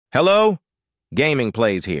Hello? Gaming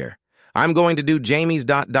Plays here. I'm going to do Jamie's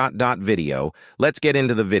video. Let's get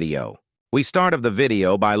into the video. We start of the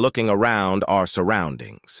video by looking around our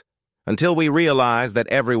surroundings, until we realize that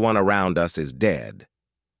everyone around us is dead.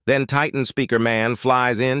 Then Titan Speaker Man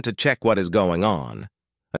flies in to check what is going on,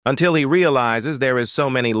 until he realizes there is so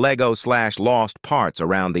many Lego/lost parts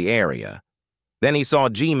around the area. Then he saw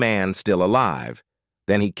G-Man still alive.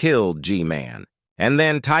 Then he killed G-Man. And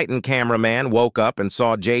then Titan Cameraman woke up and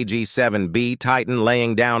saw JG7B Titan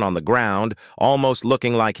laying down on the ground, almost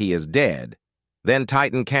looking like he is dead. Then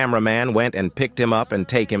Titan Cameraman went and picked him up and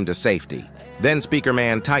take him to safety. Then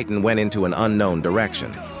Speakerman Titan went into an unknown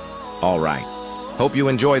direction. All right. Hope you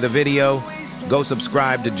enjoy the video. Go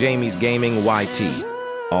subscribe to Jamie's Gaming YT.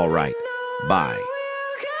 All right. Bye.